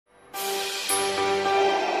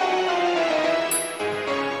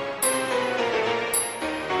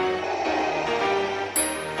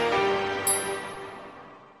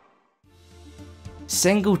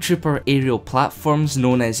single trooper aerial platforms,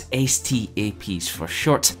 known as STAPs for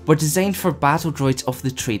short, were designed for battle droids of the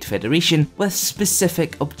Trade Federation with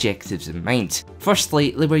specific objectives in mind. Firstly,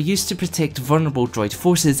 they were used to protect vulnerable droid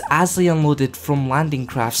forces as they unloaded from landing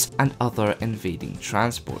crafts and other invading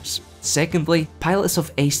transports. Secondly, pilots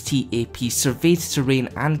of STAPs surveyed terrain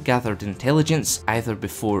and gathered intelligence, either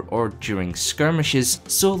before or during skirmishes,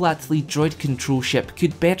 so that the droid control ship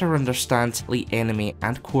could better understand the enemy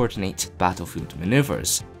and coordinate battlefield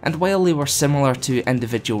maneuvers. And while they were similar to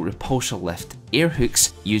individual repulsor lift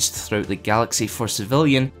airhooks used throughout the galaxy for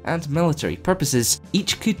civilian and military purposes,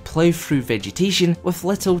 each could plough through vegetation with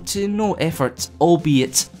little to no effort,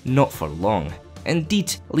 albeit not for long.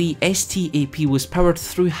 Indeed, the STAP was powered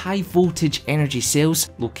through high voltage energy cells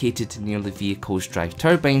located near the vehicle's drive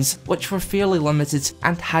turbines, which were fairly limited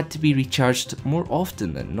and had to be recharged more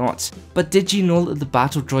often than not. But did you know that the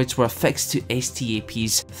battle droids were affixed to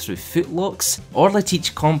STAPs through footlocks, or that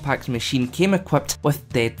each compact machine came equipped with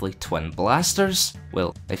deadly twin blasters?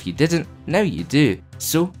 Well, if you didn't, now you do.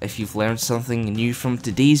 So if you've learned something new from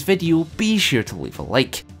today's video, be sure to leave a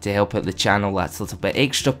like. To help out the channel that's a little bit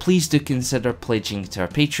extra, please do consider pledging to our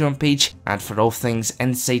Patreon page, and for all things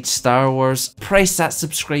inside Star Wars, press that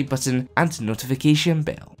subscribe button and notification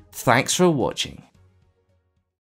bell. Thanks for watching.